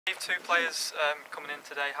You have 2 players coming in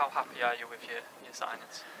today. How happy are you with your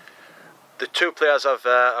signings? The 2 players I've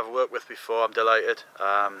worked with before, I'm delighted.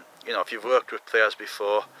 You know, if you've worked with players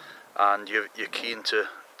before and you're keen to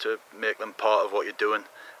make them part of what you're doing,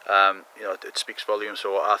 you know, it speaks volumes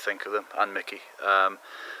for what I think of them and Mickey.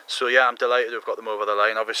 So yeah, I'm delighted we've got them over the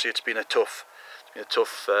line. Obviously, it's been a tough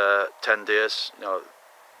 10 days. You know,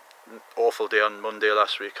 awful day on Monday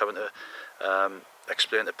last week, having to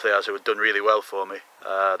explain to players who had done really well for me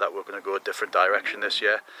that we're going to go a different direction this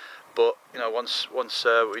year. But you know, once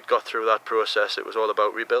we'd got through that process, it was all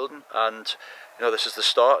about rebuilding, and you know, this is the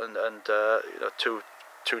start. And you know,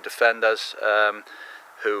 two defenders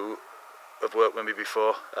who have worked with me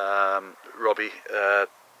before. Robbie,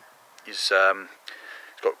 he's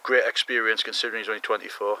got great experience considering he's only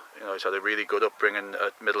 24. You know, he's had a really good upbringing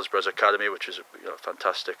at Middlesbrough's academy, which is a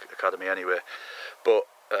fantastic academy anyway. But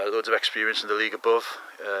loads of experience in the league above.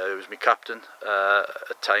 He was my captain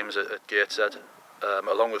at times at Gateshead,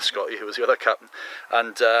 along with Scotty, who was the other captain.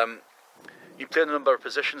 And he played a number of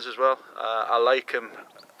positions as well. I like him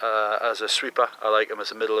as a sweeper. I like him as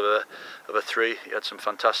the middle of a 3. He had some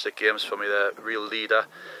fantastic games for me there. Real leader,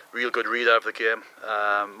 real good reader of the game,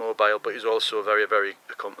 mobile, but he's also a very, very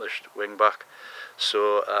accomplished wing back.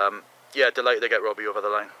 So yeah, delighted to get Robbie over the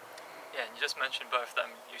line. Yeah, and you just mentioned both of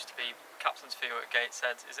them used to be captains for you at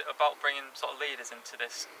Gateshead. Is it about bringing sort of leaders into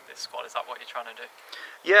this squad? Is that what you're trying to do?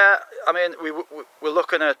 Yeah, I mean, we're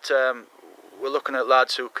looking at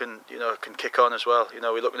lads who can kick on as well. You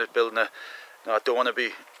know, we're looking at building a. You know, you don't want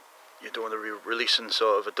to be releasing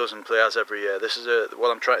sort of a dozen players every year. This is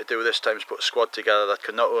what I'm trying to do this time is put a squad together that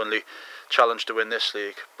can not only challenge to win this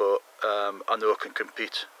league, but I know can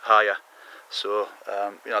compete higher. So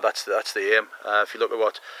you know, that's the aim. If you look at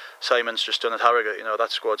what Simon's just done at Harrogate, you know,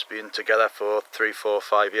 that squad's been together for 3, 4,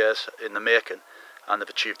 5 years in the making, and they've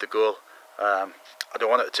achieved the goal. I don't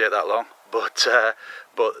want it to take that long, but I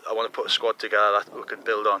want to put a squad together that we can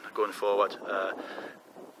build on going forward.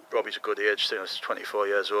 Robbie's a good age, you know, he's 24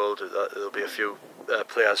 years old. There'll be a few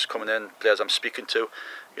players coming in, players I'm speaking to,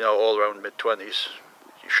 you know, all around mid-20s.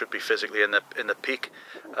 You should be physically in the peak,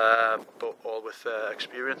 but all with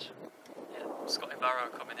experience. Yeah, Scotty Barrow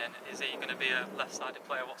coming in. Is he going to be a left-sided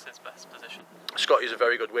player? What's his best position? Scotty's a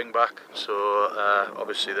very good wing back. So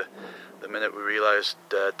obviously the minute we realised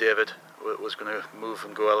David was going to move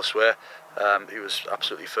and go elsewhere, he was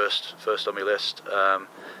absolutely first on my list.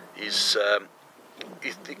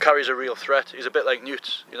 He carries a real threat. He's a bit like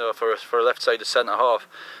Newt, you know, for a left-sided centre half.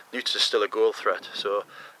 Newt is still a goal threat. So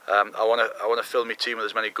I want to fill my team with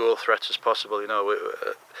as many goal threats as possible. You know,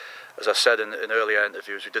 as I said in earlier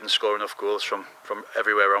interviews, we didn't score enough goals from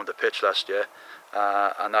everywhere around the pitch last year,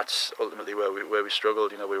 and that's ultimately where we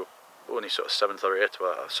struggled. You know, we were only sort of 7th or 8th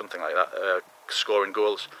or something like that, scoring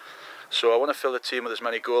goals. So I want to fill the team with as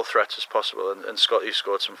many goal threats as possible. And Scotty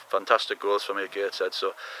scored some fantastic goals for me at Gateshead.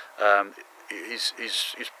 So. He's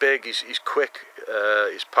big, he's quick,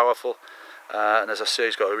 he's powerful, and as I say,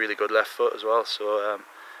 he's got a really good left foot as well. So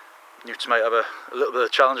Newt might have a little bit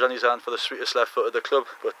of challenge on his hand for the sweetest left foot of the club,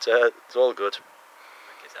 but it's all good.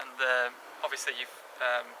 And obviously you've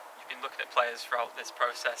been looking at players throughout this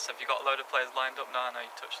process. Have you got a load of players lined up now? I know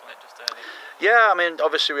you touched on it just earlier. Yeah, I mean,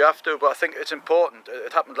 obviously we have to, but I think it's important.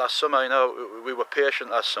 It happened last summer, you know, we were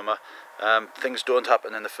patient last summer. Things don't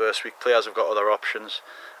happen in the first week. Players have got other options.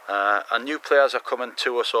 And new players are coming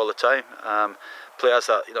to us all the time. Players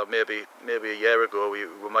that, you know, maybe a year ago we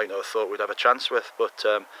might not have thought we'd have a chance with, but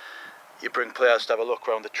you bring players to have a look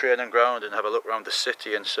around the training ground and have a look around the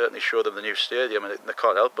city and certainly show them the new stadium, and they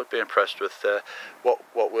can't help but be impressed with what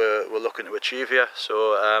we're looking to achieve here.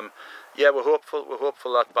 So yeah, we're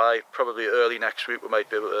hopeful that by probably early next week we might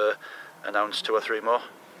be able to announce 2 or 3 more.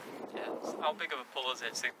 Yeah, how big of a pull is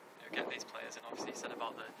it to get these players? And obviously you said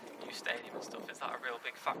about the new stadium and stuff. Is that a real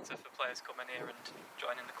big factor for players coming here and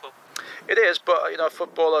joining the club? It is, but you know,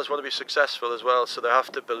 footballers want to be successful as well, so they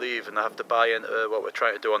have to believe and they have to buy into what we're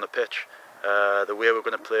trying to do on the pitch, the way we're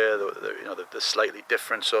going to play, the slightly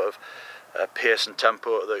different sort of pace and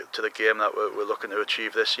tempo to the game that we're looking to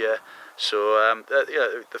achieve this year. So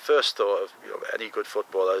yeah, the first thought of any good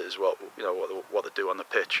footballer is what they do on the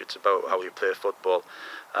pitch. It's about how you play football,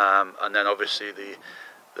 and then obviously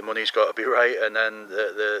the money's got to be right, and then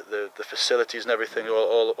the facilities and everything,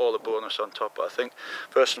 all the bonus on top. But I think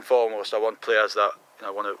first and foremost, I want players that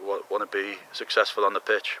want to be successful on the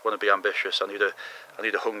pitch, want to be ambitious. I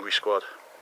need a hungry squad.